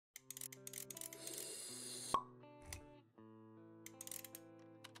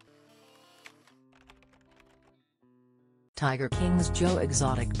Tiger King's Joe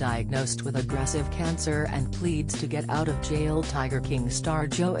Exotic diagnosed with aggressive cancer and pleads to get out of jail. Tiger King star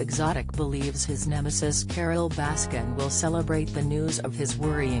Joe Exotic believes his nemesis Carole Baskin will celebrate the news of his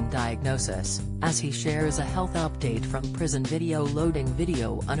worrying diagnosis, as he shares a health update from prison. Video loading.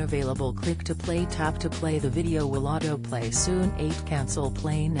 Video unavailable. Click to play. Tap to play. The video will autoplay soon. 8 Cancel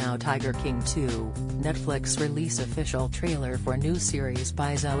play now. Tiger King 2, Netflix release official trailer for new series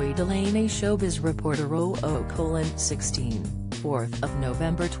by Zoe Delaney. Showbiz Reporter 00:16, 4th of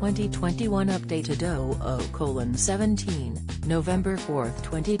November 2021. Updated 00:17, November 4th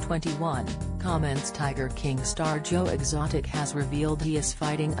 2021. Comments. Tiger King star Joe Exotic has revealed he is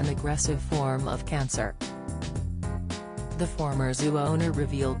fighting an aggressive form of cancer. The former zoo owner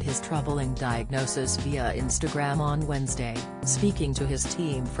revealed his troubling diagnosis via Instagram on Wednesday, speaking to his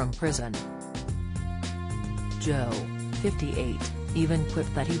team from prison. Joe, 58, even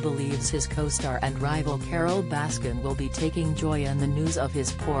quipped that he believes his co-star and rival Carole Baskin will be taking joy in the news of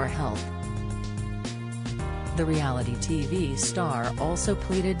his poor health. The reality TV star also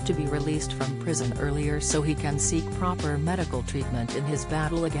pleaded to be released from prison earlier so he can seek proper medical treatment in his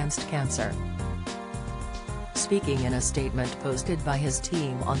battle against cancer. Speaking in a statement posted by his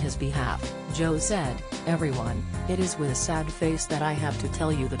team on his behalf, Joe said, "Everyone, it is with a sad face that I have to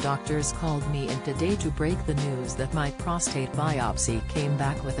tell you the doctors called me in today to break the news that my prostate biopsy came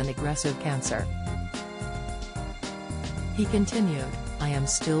back with an aggressive cancer." He continued, "I am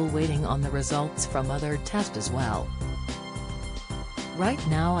still waiting on the results from other tests as well. Right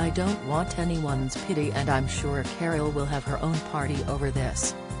now I don't want anyone's pity and I'm sure Carole will have her own party over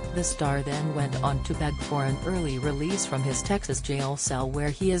this." The star then went on to beg for an early release from his Texas jail cell where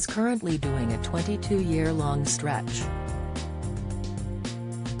he is currently doing a 22-year-long stretch.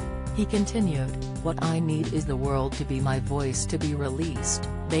 He continued, "What I need is the world to be my voice to be released.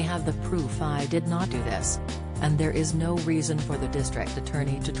 They have the proof I did not do this. And there is no reason for the district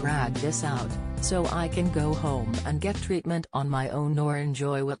attorney to drag this out, so I can go home and get treatment on my own or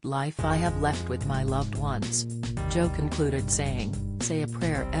enjoy what life I have left with my loved ones." Joe concluded saying, "Say a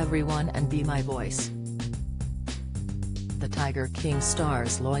prayer everyone and be my voice." The Tiger King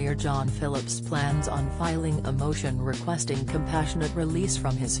star's lawyer John Phillips plans on filing a motion requesting compassionate release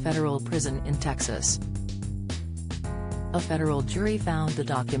from his federal prison in Texas. A federal jury found the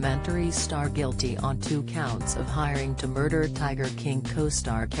documentary star guilty on 2 counts of hiring to murder Tiger King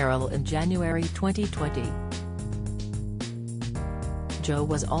co-star Carole in January 2020. Joe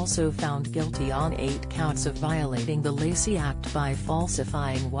was also found guilty on 8 counts of violating the Lacey Act by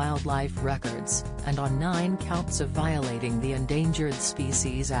falsifying wildlife records, and on 9 counts of violating the Endangered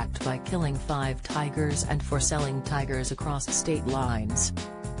Species Act by killing 5 tigers and for selling tigers across state lines.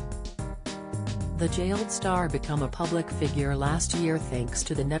 The jailed star became a public figure last year thanks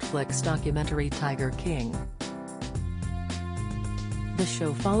to the Netflix documentary Tiger King. The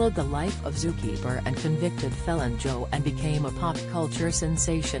show followed the life of zookeeper and convicted felon Joe and became a pop culture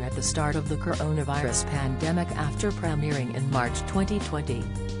sensation at the start of the coronavirus pandemic after premiering in March 2020.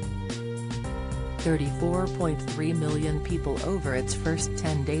 34.3 million people over its first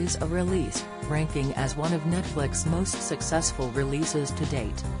 10 days of release, ranking as one of Netflix's most successful releases to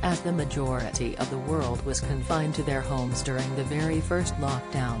date, as the majority of the world was confined to their homes during the very first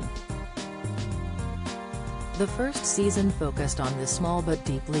lockdown. The first season focused on the small but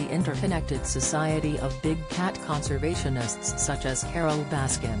deeply interconnected society of big cat conservationists such as Carole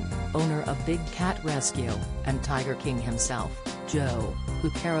Baskin, owner of Big Cat Rescue, and Tiger King himself, Joe,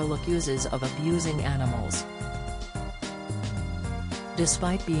 who Carole accuses of abusing animals.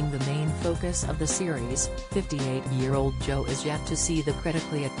 Despite being the main focus of the series, 58-year-old Joe is yet to see the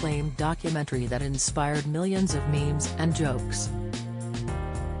critically acclaimed documentary that inspired millions of memes and jokes.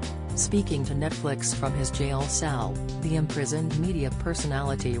 Speaking to Netflix from his jail cell, the imprisoned media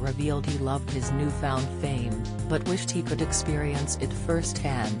personality revealed he loved his newfound fame, but wished he could experience it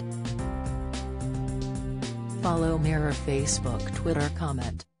firsthand. Follow Mirror Facebook Twitter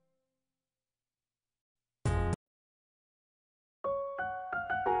comment